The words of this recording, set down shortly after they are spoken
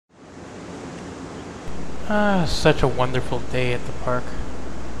Such a wonderful day at the park.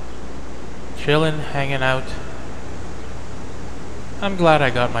 Chillin', hanging out. I'm glad I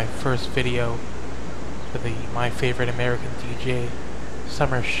got my first video for the My Favorite American DJ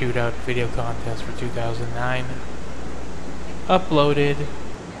Summer Shootout video contest for 2009 uploaded.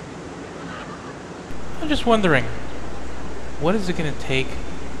 I'm just wondering, what is it going to take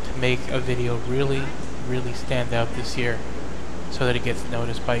to make a video really stand out this year so that it gets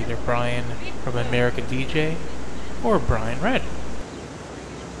noticed by either Brian from American DJ or Brian Red?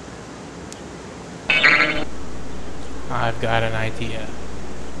 I've got an idea.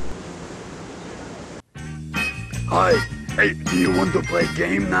 Hi, hey, do you want to play a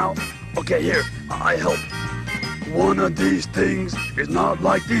game now? Okay, here, I help. One of these things is not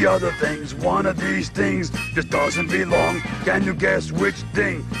like the other things. One of these things just doesn't belong. Can you guess which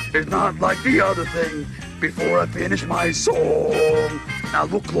thing is not like the other thing? Before I finish my song. Now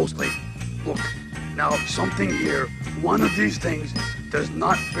look closely. Look. Now something here. One of these things does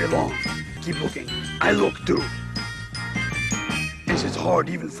not belong. Keep looking. I look too. This is hard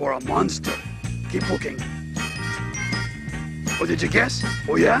even for a monster. Keep looking. Oh, did you guess?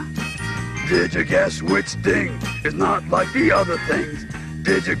 Oh yeah? Did you guess which thing is not like the other things?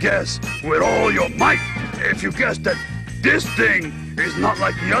 Did you guess with all your might? If you guessed that this thing is not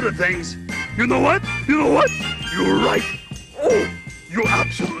like the other things, you know what? You know what? You're right. Oh, you're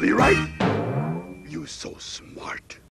absolutely right. You're so smart.